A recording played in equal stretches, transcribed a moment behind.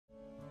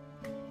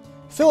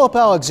Philip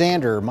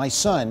Alexander, my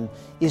son,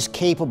 is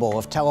capable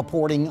of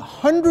teleporting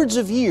hundreds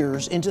of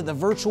years into the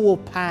virtual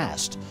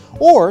past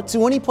or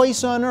to any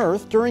place on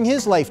Earth during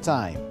his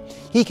lifetime.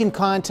 He can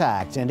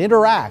contact and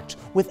interact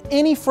with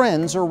any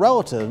friends or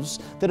relatives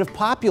that have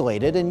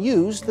populated and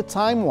used the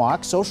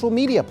TimeWalk social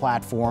media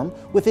platform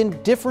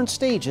within different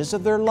stages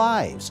of their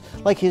lives,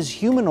 like his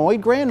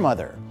humanoid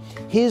grandmother.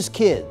 His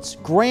kids,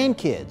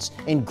 grandkids,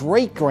 and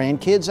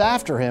great-grandkids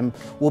after him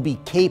will be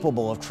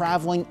capable of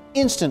traveling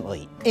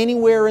instantly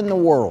anywhere in the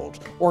world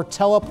or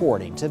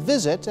teleporting to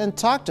visit and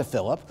talk to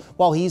Philip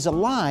while he's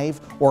alive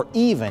or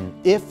even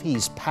if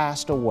he's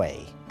passed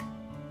away.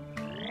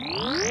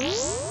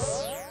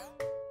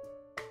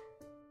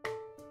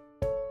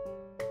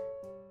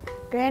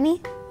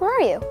 Granny, where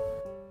are you?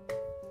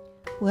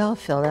 Well,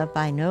 Philip,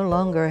 I no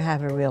longer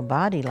have a real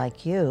body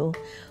like you,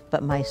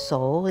 but my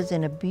soul is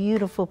in a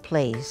beautiful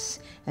place,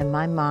 and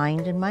my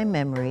mind and my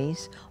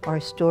memories are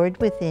stored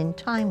within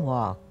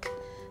TimeWalk.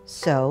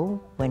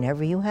 So,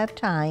 whenever you have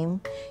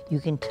time, you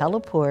can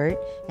teleport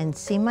and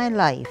see my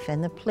life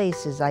and the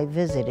places I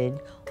visited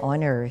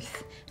on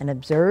Earth, and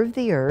observe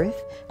the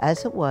Earth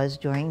as it was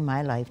during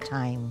my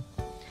lifetime.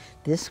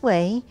 This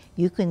way,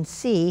 you can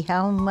see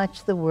how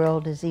much the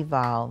world has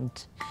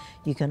evolved.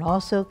 You can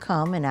also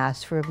come and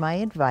ask for my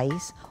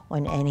advice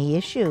on any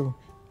issue,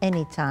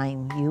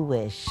 anytime you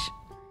wish.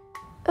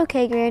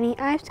 Okay, Granny,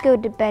 I have to go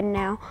to bed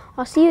now.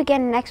 I'll see you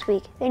again next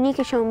week. Then you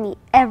can show me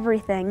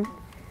everything.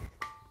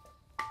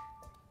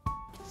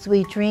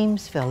 Sweet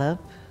dreams,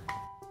 Philip.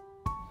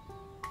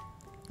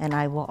 And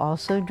I will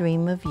also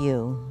dream of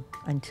you.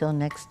 Until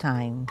next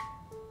time.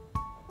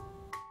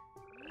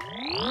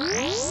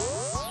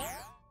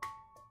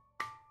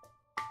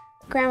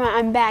 Grandma,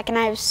 I'm back and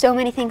I have so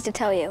many things to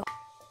tell you.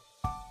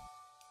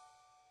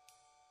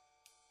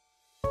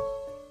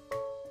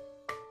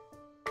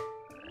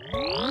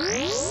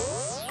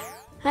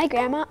 Hi,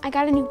 Grandma, I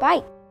got a new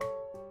bike.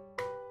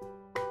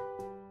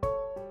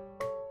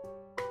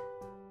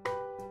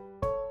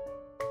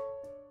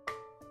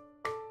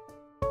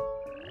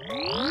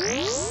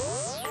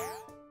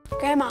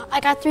 Grandma,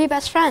 I got 3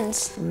 best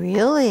friends.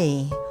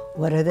 Really?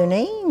 What are their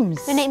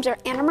names? Their names are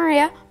Anna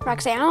Maria,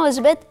 Roxanne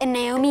Elizabeth, and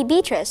Naomi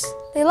Beatrice.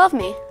 They love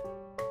me.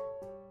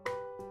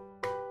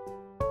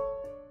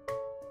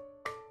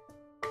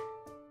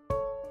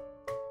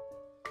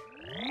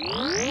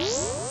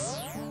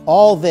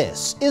 All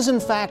this is in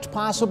fact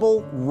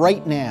possible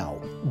right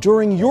now,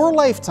 during your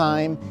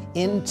lifetime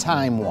in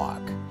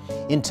TimeWalk.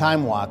 In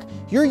TimeWalk,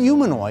 your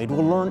humanoid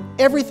will learn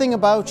everything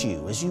about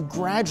you as you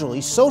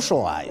gradually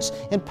socialize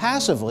and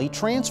passively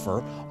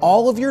transfer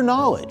all of your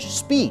knowledge,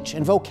 speech,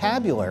 and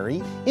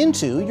vocabulary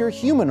into your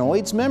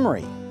humanoid's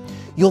memory.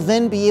 You'll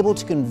then be able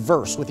to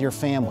converse with your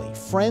family,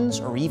 friends,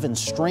 or even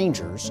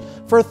strangers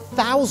for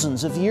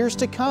thousands of years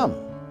to come.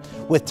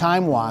 With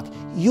TimeWalk,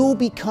 you'll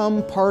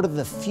become part of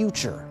the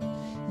future.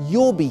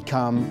 You'll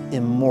become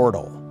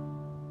immortal.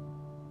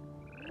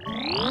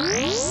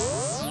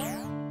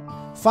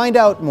 Find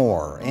out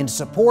more and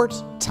support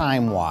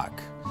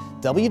TimeWalk.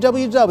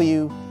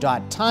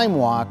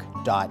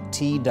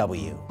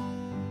 www.timewalk.tw